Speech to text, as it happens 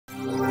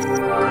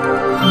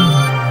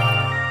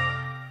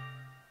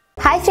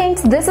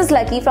Friends, this is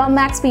lucky from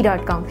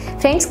Maxbhi.com।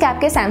 Friends, क्या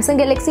आपके Samsung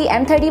Galaxy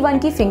M31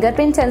 की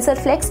fingerprint sensor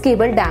flex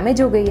cable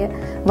damage हो गई है?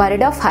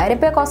 Worried of high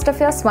repair cost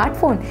of your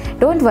smartphone?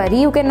 Don't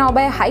worry, you can now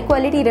buy high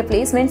quality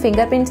replacement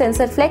fingerprint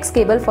sensor flex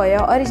cable for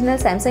your original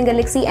Samsung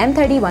Galaxy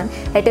M31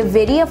 at a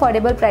very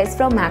affordable price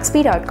from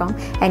Maxbhi.com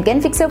and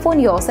can fix your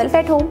phone yourself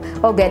at home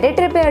or get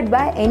it repaired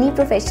by any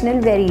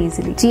professional very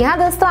easily। जी हाँ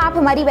दोस्तों, आप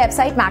हमारी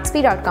website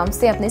Maxbhi.com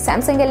से अपने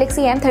Samsung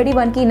Galaxy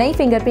M31 की नई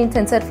fingerprint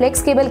sensor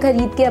flex cable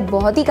खरीद के अब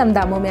बहुत ही कम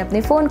दामों में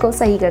अपने फोन को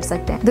सही कर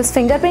सकते हैं। This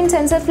fingerprint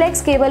sensor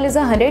flex cable is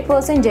a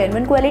 100%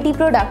 genuine quality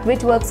product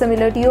which works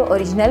similar to your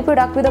original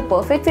product with a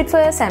perfect fit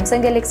for your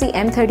Samsung Galaxy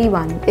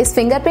M31। इस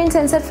फिंगरप्रिंट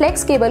सेंसर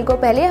फ्लेक्स केबल को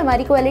पहले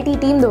हमारी quality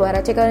team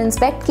द्वारा check और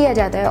inspect किया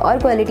जाता है और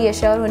क्वालिटी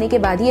एश्योर होने के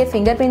बाद ये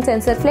फिंगरप्रिंट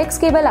सेंसर फ्लेक्स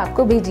केबल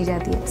आपको भेजी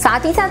जाती है।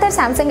 साथ ही साथ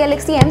Samsung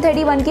Galaxy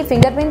M31 की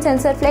fingerprint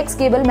sensor flex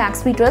cable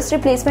Maxbhi trust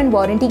replacement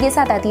warranty के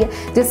साथ आती है,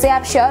 जिससे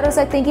आप श्योर हो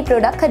सकते हैं कि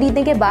प्रोडक्ट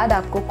खरीदने के बाद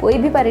आपको कोई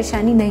भी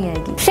परेशानी नहीं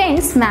आएगी।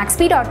 फ्रेंड्स,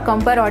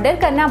 Maxbhi.com पर ऑर्डर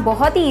करना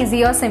बहुत ही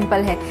इजी और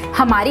सिंपल है।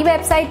 हमारी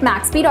वेबसाइट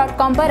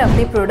Maxbhi.com पर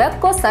अपने प्रोडक्ट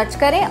को सर्च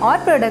करें और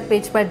प्रोडक्ट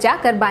पेज पर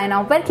जाकर बाय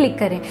नाउ पर क्लिक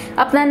करें।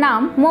 अपना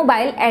नाम,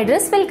 मोबाइल,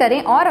 एड्रेस फिल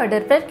करें और ऑर्डर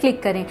पर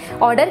क्लिक करें।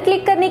 ऑर्डर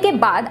क्लिक करने के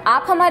बाद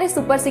आप हमारे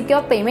सुपर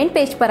सिक्योर पेमेंट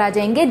पेज पर आ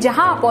जाएंगे,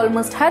 जहां आप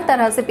ऑलमोस्ट हर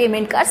तरह से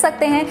पेमेंट कर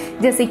सकते हैं,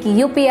 जैसे कि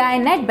UPI,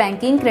 नेट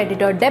बैंकिंग,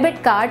 क्रेडिट और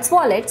debit cards,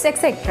 wallets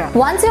etcetera.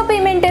 Once your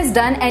payment is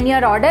done and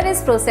your order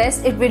is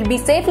processed, it will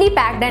be safely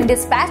packed and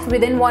dispatched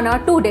within 1 or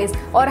 2 days।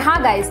 और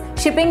हाँ गाइस,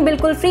 शिपिंग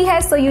बिल्कुल free है,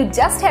 so you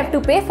just have to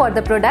pay for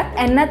the product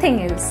and nothing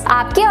else।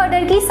 आपके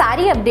order की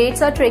सारी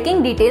updates और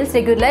tracking details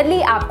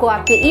regularly आपको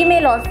आपके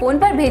ईमेल और फोन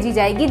पर भेजी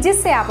जाएगी,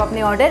 जिससे आप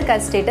अपने ऑर्डर का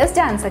स्टेटस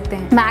जान सकते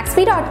हैं।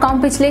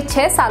 Maxbhi.com पिछले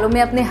 6 सालों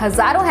में अपने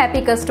हजारों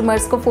हैप्पी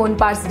कस्टमर्स को फोन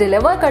पार्ट्स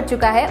डिलीवर कर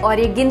चुका है और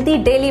ये गिनती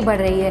डेली बढ़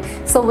रही है।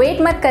 सो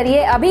वेट मत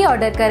करिए, अभी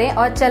ऑर्डर करें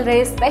और चल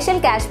रहे special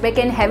cashback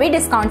and heavy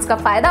discounts का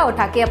फायदा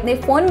उठा के अपने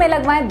फोन में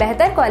लगवाएं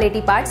बेहतर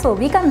क्वालिटी पार्ट्स, वो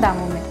भी कम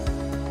दामों में।